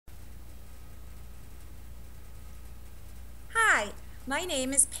My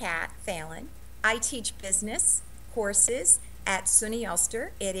name is Pat Phelan. I teach business courses at SUNY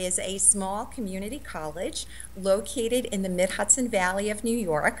Ulster. It is a small community college located in the Mid-Hudson Valley of New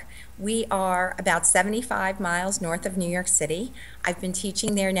York. We are about 75 miles north of New York City. I've been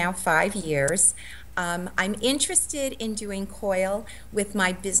teaching there now 5 years. I'm interested in doing COIL with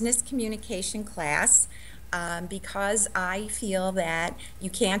my business communication class because I feel that you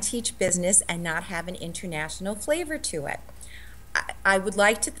can't teach business and not have an international flavor to it. I would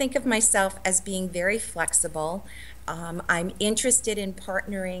like to think of myself as being very flexible. I'm interested in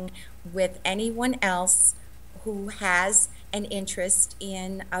partnering with anyone else who has an interest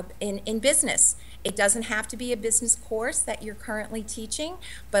in business. It doesn't have to be a business course that you're currently teaching,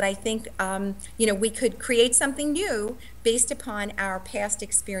 but I think we could create something new based upon our past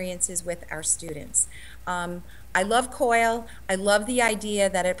experiences with our students. I love COIL. I love the idea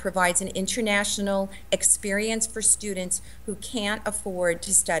that it provides an international experience for students who can't afford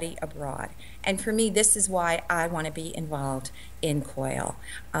to study abroad. And for me, this is why I want to be involved in COIL.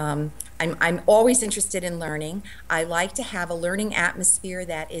 I'm always interested in learning. I like to have a learning atmosphere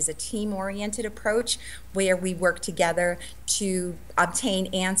that is a team-oriented approach where we work together to obtain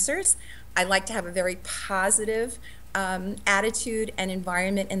answers. I like to have a very positive attitude and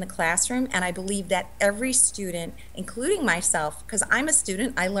environment in the classroom, and I believe that every student, including myself, because I'm a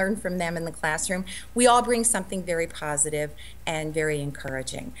student, I learn from them in the classroom, we all bring something very positive and very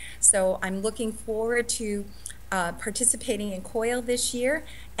encouraging. So I'm looking forward to participating in COIL this year,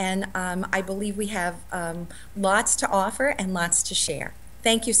 and I believe we have lots to offer and lots to share.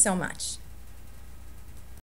 Thank you so much.